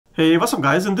Hey, what's up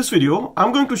guys? In this video,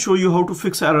 I'm going to show you how to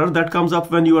fix error that comes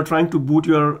up when you are trying to boot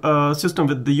your system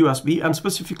with the USB, and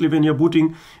specifically when you're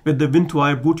booting with the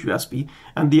Ventoy Boot USB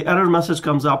and the error message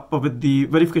comes up with the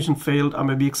verification failed, or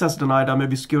maybe access denied, or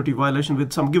maybe security violation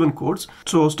with some given codes.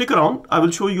 So stick around, I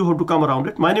will show you how to come around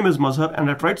it. My name is Mazhar, and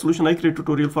at RightSolutions I create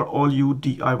tutorial for all you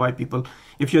DIY people.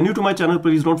 If you're new to my channel,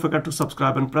 please don't forget to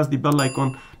subscribe and press the bell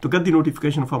icon to get the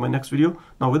notification for my next video.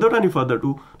 Now without any further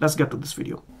ado, let's get to this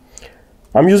video.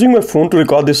 I'm using my phone to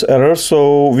record this error,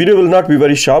 so video will not be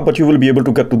very sharp, but you will be able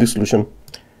to get to the solution.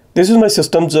 This is my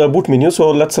system's boot menu,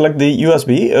 so let's select the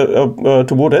USB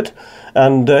to boot it.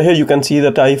 And here you can see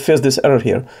that I faced this error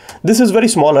here. This is very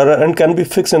small error and can be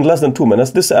fixed in less than 2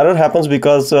 minutes. This error happens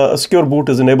because a secure boot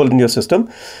is enabled in your system.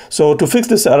 So to fix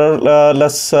this error,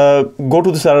 let's go to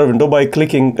this error window by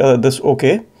clicking this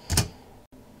OK.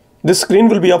 This screen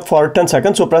will be up for 10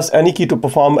 seconds, so press any key to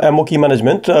perform MO key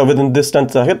management within this 10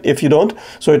 seconds. If you don't,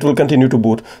 so it will continue to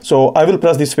boot. So I will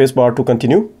press the space bar to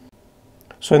continue.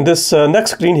 So in this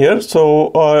next screen here,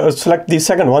 so select the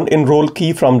second one, enroll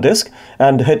key from disk,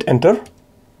 and hit enter.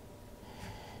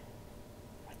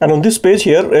 And on this page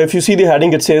here, if you see the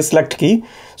heading, it says select key.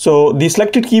 So the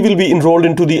selected key will be enrolled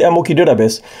into the MO key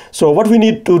database. So what we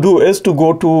need to do is to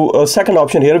go to a second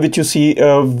option here, which you see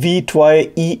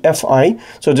Ventoy EFI.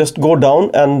 So just go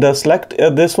down and select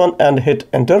this one and hit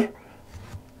enter.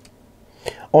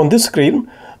 On this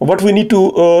screen, what we need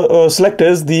to select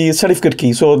is the certificate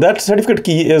key. So that certificate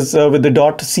key is with the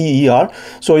 .cer.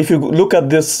 So if you look at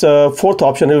this fourth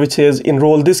option, which says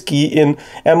enroll this key in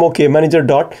MOK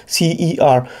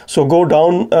manager.cer. So go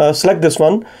down, select this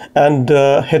one and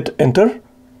hit enter.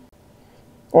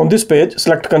 On this page,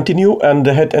 select continue and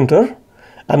hit enter.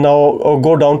 And now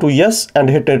go down to yes and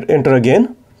hit enter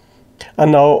again.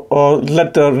 And now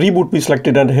let the reboot be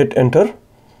selected and hit enter.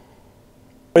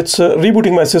 It's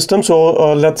rebooting my system,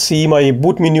 so let's see my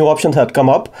boot menu options had come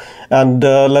up, and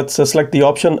let's select the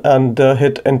option and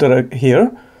hit enter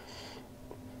here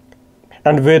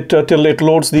and wait till it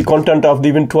loads the content of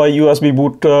the Ventoy USB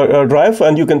boot drive,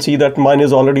 and you can see that mine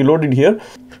is already loaded here.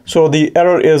 So the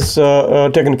error is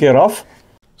taken care of.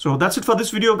 So that's it for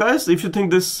this video guys. If you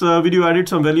think this video added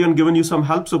some value and given you some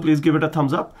help, so please give it a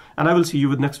thumbs up, and I will see you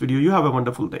with next video. You have a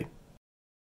wonderful day.